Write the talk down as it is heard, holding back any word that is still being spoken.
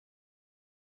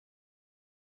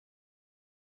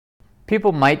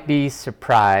People might be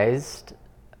surprised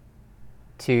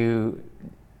to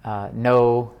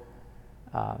know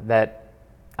that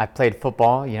I played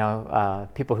football.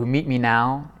 People who meet me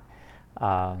now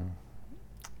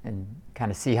and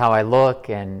kind of see how I look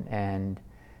and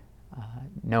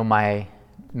know my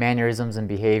mannerisms and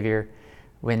behavior.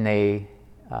 When they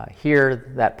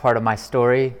hear that part of my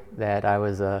story, that I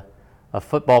was a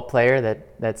football player,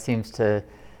 that seems to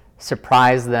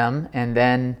surprise them. And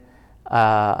then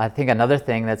I think another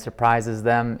thing that surprises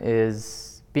them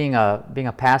is being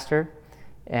a pastor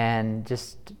and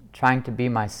just trying to be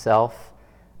myself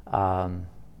and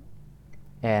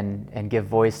give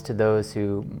voice to those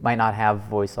who might not have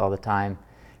voice all the time.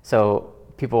 So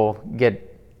people get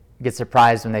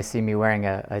surprised when they see me wearing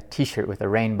a t-shirt with a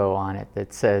rainbow on it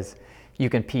that says, "You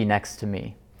can pee next to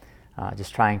me."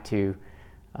 Just trying to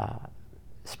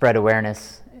spread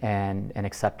awareness and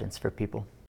acceptance for people.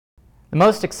 The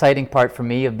most exciting part for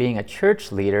me of being a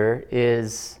church leader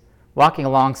is walking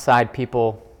alongside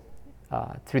people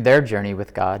through their journey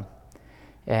with God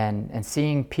and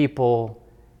seeing people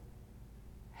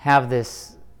have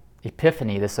this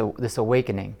epiphany, this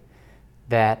awakening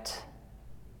that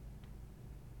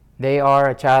they are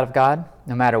a child of God,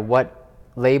 no matter what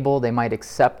label they might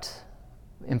accept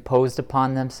imposed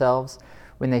upon themselves.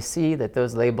 When they see that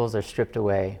those labels are stripped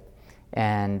away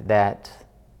and that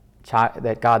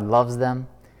God loves them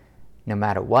no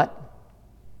matter what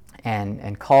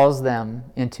and calls them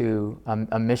into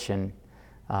a mission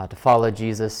to follow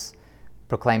Jesus,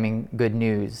 proclaiming good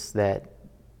news that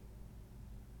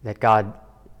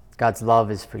God's love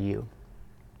is for you.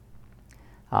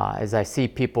 As I see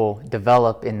people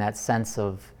develop in that sense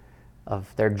of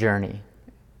their journey,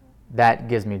 that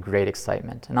gives me great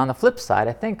excitement. And on the flip side,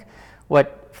 I think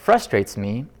what frustrates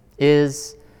me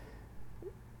is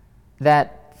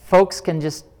that folks can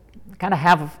just kind of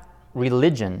have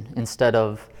religion instead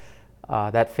of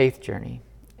that faith journey.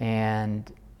 And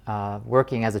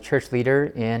working as a church leader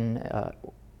in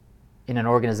an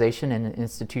organization, in an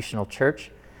institutional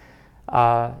church,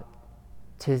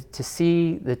 to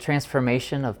see the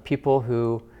transformation of people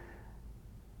who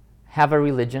have a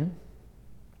religion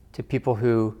to people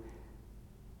who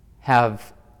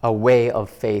have a way of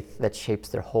faith that shapes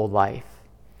their whole life,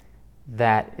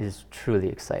 that is truly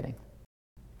exciting.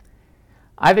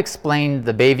 I've explained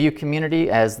the Bayview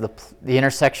community as the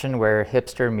intersection where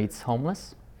hipster meets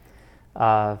homeless.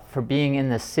 For being in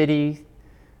the city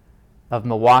of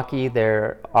Milwaukee,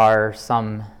 there are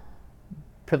some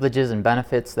privileges and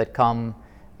benefits that come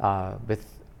with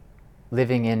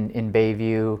living in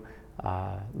Bayview,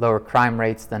 lower crime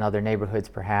rates than other neighborhoods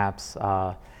perhaps,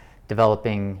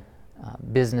 developing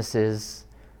businesses,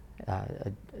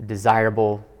 a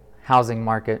desirable housing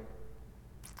market.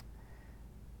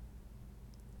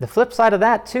 The flip side of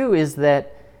that too is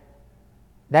that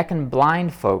can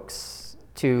blind folks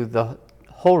to the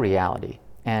whole reality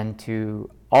and to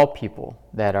all people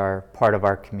that are part of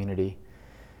our community.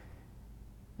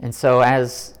 And so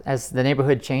as the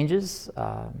neighborhood changes,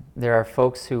 there are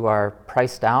folks who are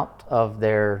priced out of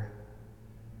their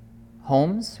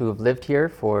homes, who have lived here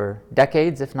for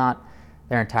decades, if not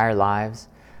their entire lives.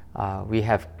 We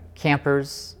have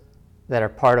campers that are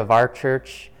part of our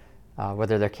church,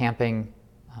 whether they're camping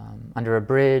under a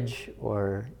bridge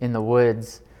or in the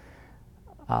woods.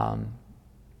 And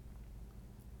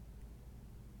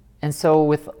so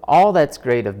with all that's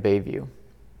great of Bayview,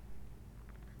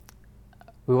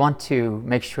 we want to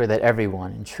make sure that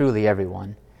everyone, and truly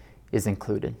everyone, is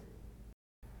included.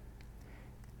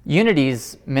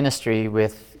 Unity's ministry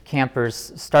with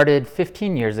campers started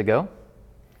 15 years ago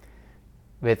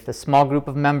with a small group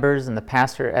of members and the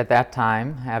pastor at that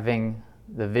time having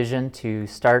the vision to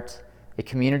start a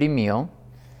community meal.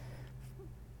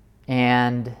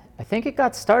 And I think it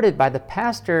got started by the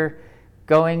pastor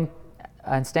going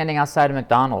and standing outside of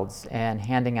McDonald's and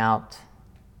handing out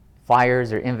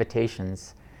flyers or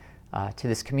invitations to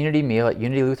this community meal at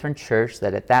Unity Lutheran Church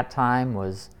that at that time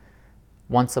was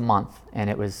once a month, and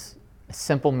it was a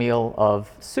simple meal of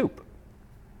soup.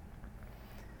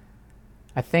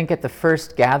 I think at the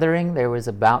first gathering there was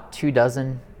about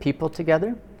 24 people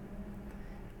together,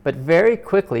 but very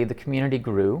quickly the community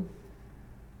grew,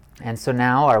 and so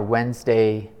now our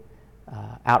Wednesday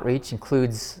outreach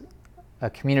includes a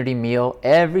community meal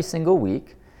every single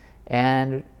week,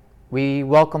 and we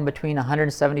welcome between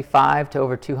 175 to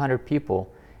over 200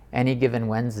 people any given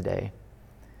Wednesday.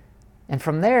 And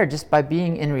from there, just by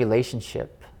being in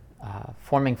relationship,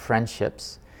 forming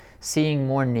friendships, seeing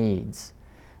more needs,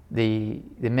 the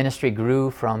ministry grew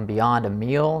from beyond a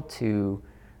meal to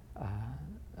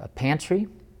a pantry,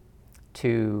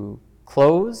 to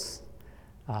clothes,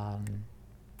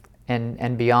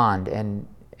 and beyond,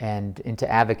 and into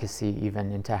advocacy,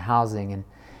 even into housing,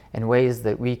 and ways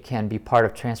that we can be part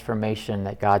of transformation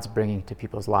that God's bringing to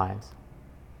people's lives.